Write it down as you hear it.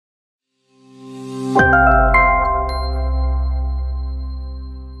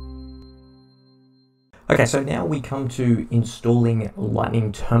Okay, so now we come to installing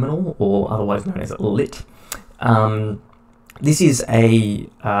Lightning Terminal, or otherwise known as LiT. This is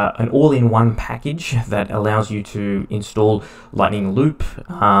an all-in-one package that allows you to install Lightning Loop.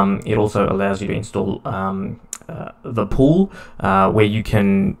 It also allows you to install the pool, where you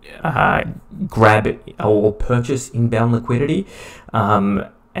can grab or purchase inbound liquidity. And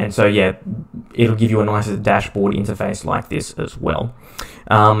so, yeah, it'll give you a nice dashboard interface like this as well.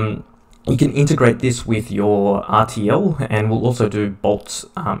 You can integrate this with your RTL, and we'll also do Boltz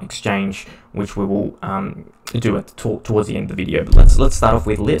exchange, which we will do towards the end of the video. But let's start off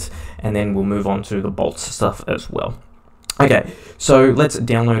with LiT, and then we'll move on to the Boltz stuff as well. Okay, so let's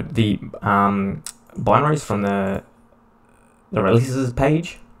download the binaries from the releases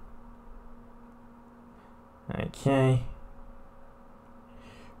page. Okay,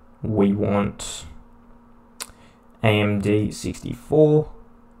 we want AMD 64.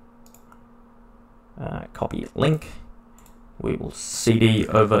 Copy link. We will CD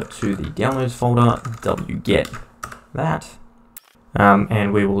over to the downloads folder, wget that,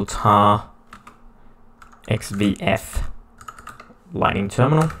 and we will tar xvf Lightning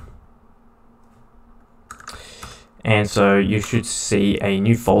Terminal. And so you should see a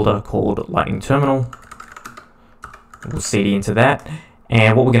new folder called Lightning Terminal. We'll CD into that,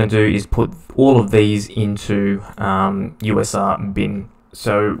 and what we're going to do is put all of these into USR bin.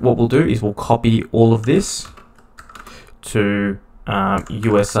 So what we'll do is we'll copy all of this to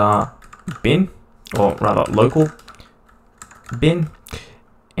USR bin, or rather local bin,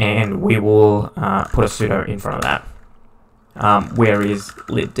 and we will put a sudo in front of that. Where is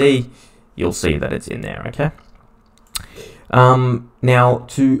LiT? You'll see that it's in there, okay? Now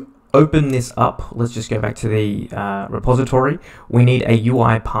to open this up, let's just go back to the repository. We need a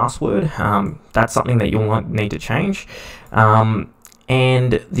UI password. That's something that you'll need to change.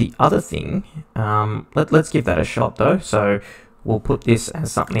 And the other thing, let's give that a shot though. So we'll put this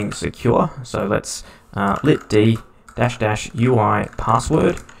as something secure. So let's lit d --UI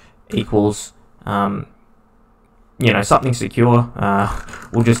password equals something secure.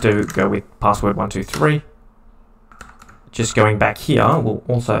 We'll just go with password 123. Just going back here, we'll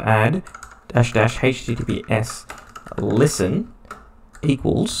also add --https listen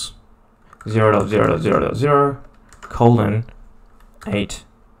equals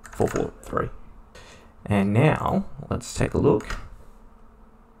 0.0.0.0:8443. And now let's take a look,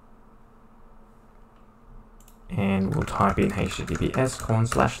 and we'll type in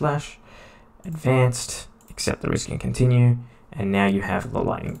https:// advanced, accept the risk and continue, and now you have the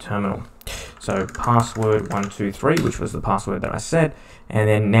Lightning Terminal. So password 123, which was the password that I said, and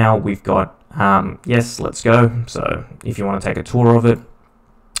then now we've got yes, let's go. So if you want to take a tour of it,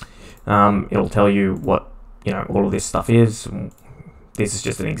 it'll tell you what all of this stuff is. This is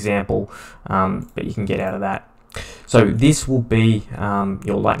just an example, but you can get out of that. So this will be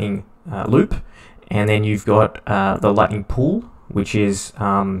your Lightning loop, and then you've got the Lightning pool, which is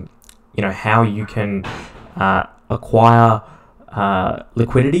how you can acquire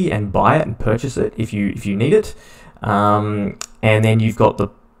liquidity and buy it and purchase it if you need it. And then you've got the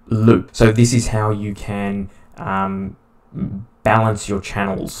loop. So this is how you can balance your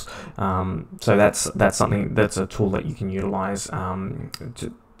channels. So that's a tool that you can utilize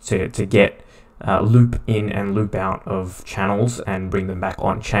to get loop in and loop out of channels and bring them back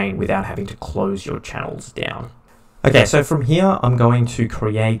on chain without having to close your channels down. Okay, so from here I'm going to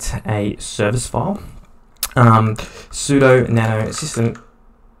create a service file. Sudo nano system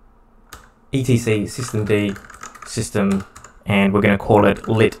etc systemd system, and we're going to call it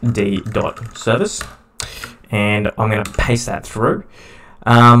litd.service, and I'm going to paste that through.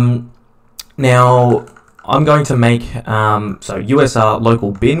 Now I'm going to make so USR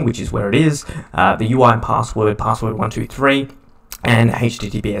local bin, which is where it is, the UI password 123, and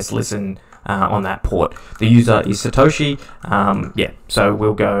HTTPS listen on that port. The user is Satoshi. Yeah, so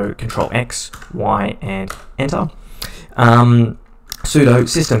we'll go Control X, Y, and enter. Sudo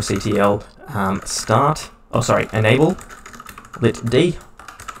systemctl enable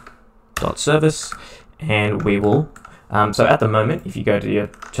litd.service, and we will. So at the moment, if you go to your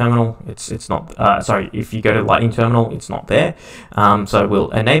terminal, it's not. If you go to Lightning Terminal, it's not there. So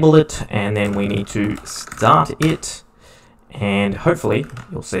we'll enable it, and then we need to start it. And hopefully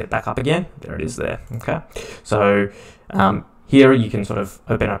you'll see it back up again. There it is there. Okay, so here you can sort of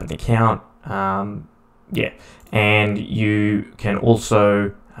open up an account, yeah, and you can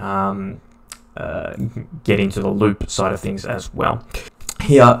also get into the loop side of things as well.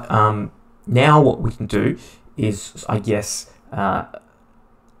 Here, now what we can do is, I guess,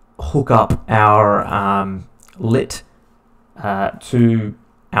 hook up our LiT to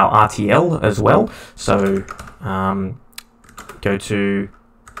our RTL as well. So go to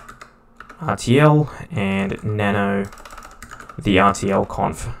RTL and nano the RTL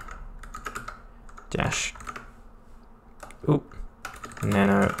conf dash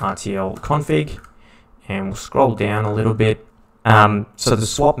nano RTL config, and we'll scroll down a little bit. So the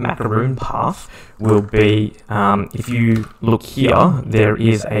swap macaroon path will be, if you look here, there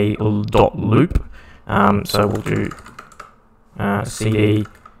is a .loop. So we'll do cd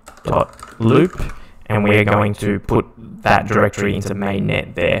 .loop, and we're going to put that directory into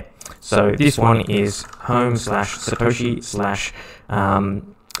mainnet there. So this one is home / Satoshi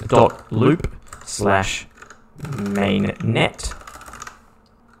 / .loop / mainnet.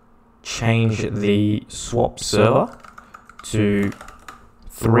 Change the swap server to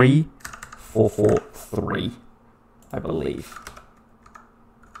 3443, I believe.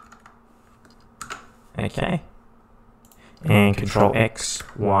 Okay. And Control X,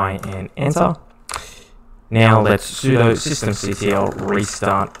 Y, and enter. Now let's sudo systemctl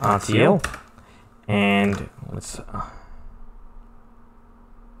restart RTL, and let's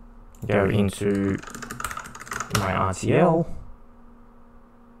go into my RTL.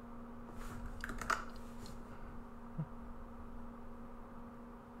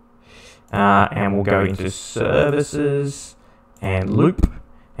 And we'll go into services and loop,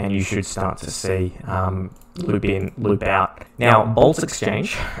 and you should start to see loop in, loop out. Now, Boltz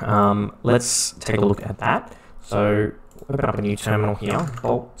Exchange, let's take a look at that. So, open up a new terminal here,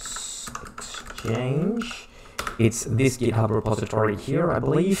 Boltz Exchange. It's this GitHub repository here, I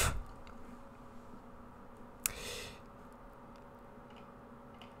believe.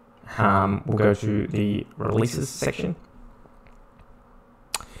 We'll go to the releases section,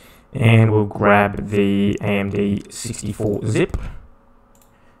 and we'll grab the AMD 64 zip,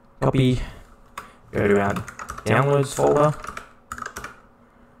 copy, go to our downloads folder,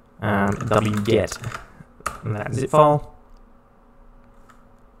 wget that zip file,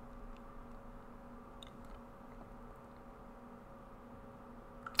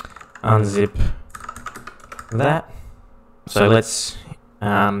 unzip that. So let's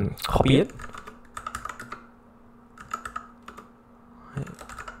copy it.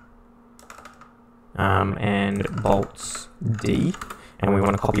 And boltz D, and we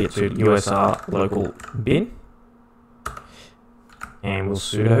want to copy it to USR local bin, and we'll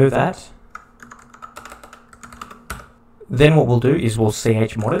sudo that. Then what we'll do is we'll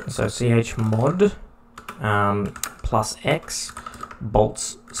chmod it, so chmod +x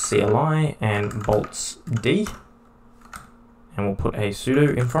boltz CLI and boltz D, and we'll put a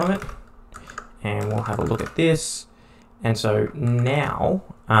sudo in front of it, and we'll have a look at this. And so now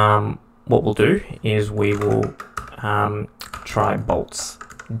what we'll do is we will try boltz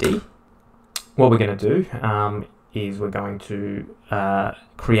D. What we're going to do is we're going to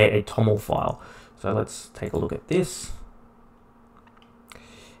create a toml file. So let's take a look at this,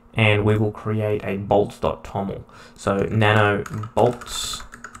 and we will create a boltz.toml. So nano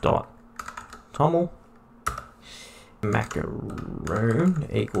boltz.toml macaroon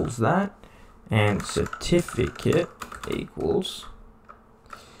equals that, and certificate equals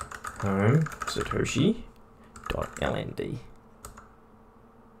home Satoshi.lnd.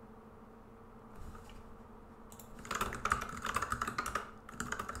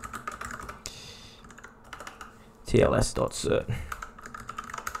 tls.cert,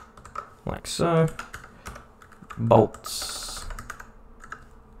 like so. Boltz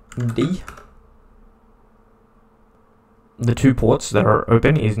D. The two ports that are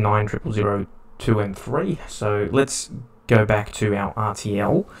open is 90002 and 3. So let's go back to our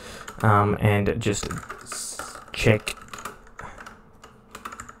RTL and just check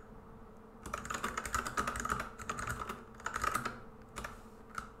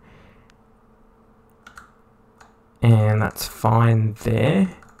and that's fine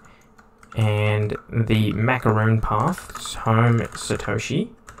there. And the macaroon path is home Satoshi.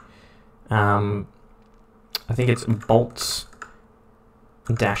 I think it's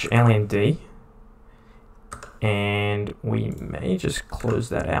boltz-lnd, and we may just close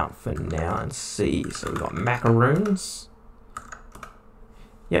that out for now and see. So we've got macaroons.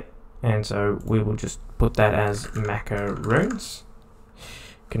 Yep, and so we will just put that as macaroons.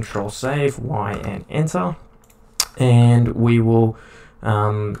 Control save, Y and enter, and we will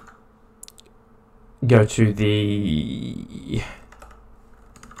go to the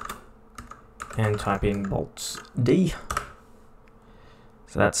and type in boltz D.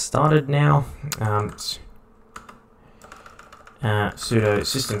 So that's started now. Sudo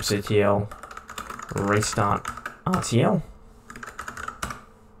systemctl restart RTL,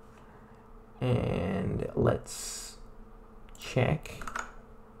 and let's check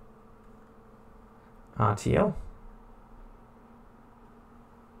RTL.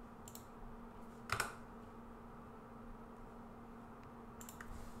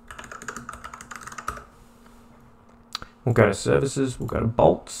 We'll go to services, we'll go to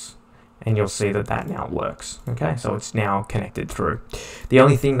bolts, and you'll see that that now works. Okay, so it's now connected through. The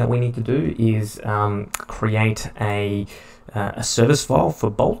only thing that we need to do is create a service file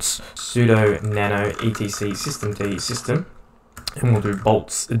for bolts, sudo nano etc systemd system, and we'll do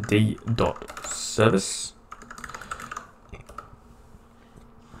boltzd.service.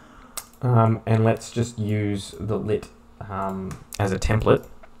 And let's just use the LiT as a template.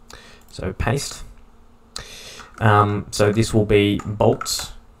 So paste. So this will be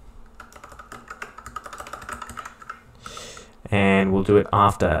bolts, and we'll do it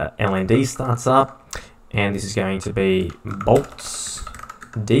after LND starts up, and this is going to be bolts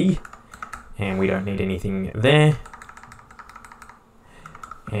D, and we don't need anything there,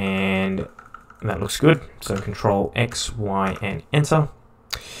 and that looks good. So Control X, Y, and enter.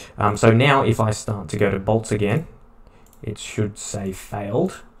 So now if I start to go to bolts again, it should say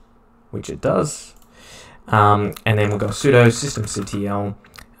failed, which it does. And then we'll go sudo systemctl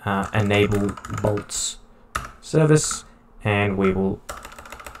enable bolts service, and we will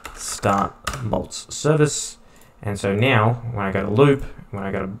start bolts service. And so now when I go to loop, when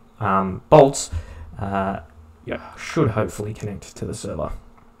I go to bolts, yeah, should hopefully connect to the server.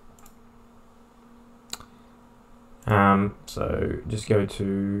 So just go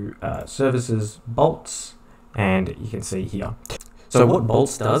to services bolts, and you can see here. So what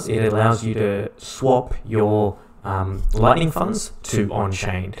bolts does, it allows you to swap your Lightning funds to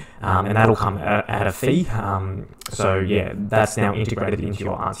on-chain, and that'll come at a fee. So yeah, that's now integrated into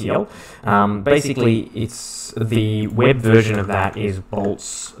your RTL. Basically, it's the web version of that is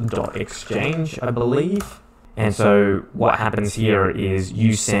boltz.exchange, I believe. And so what happens here is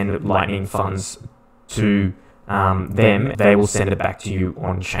you send Lightning funds to them, they will send it back to you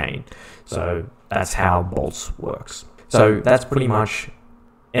on-chain. So that's how bolts works. So that's pretty much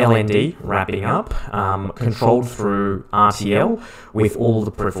LND wrapping up, controlled through RTL with all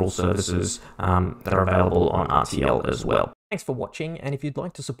the peripheral services that are available on RTL as well. Thanks for watching, and if you'd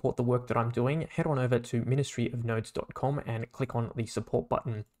like to support the work that I'm doing, head on over to ministryofnodes.com and click on the support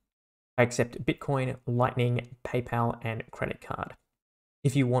button. I accept Bitcoin, Lightning, PayPal, and credit card.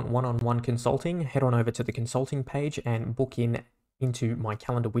 If you want one-on-one consulting, head on over to the consulting page and book into my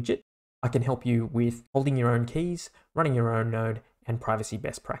calendar widget. I can help you with holding your own keys, running your own node, and privacy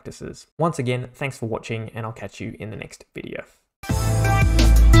best practices. Once again, thanks for watching, and I'll catch you in the next video.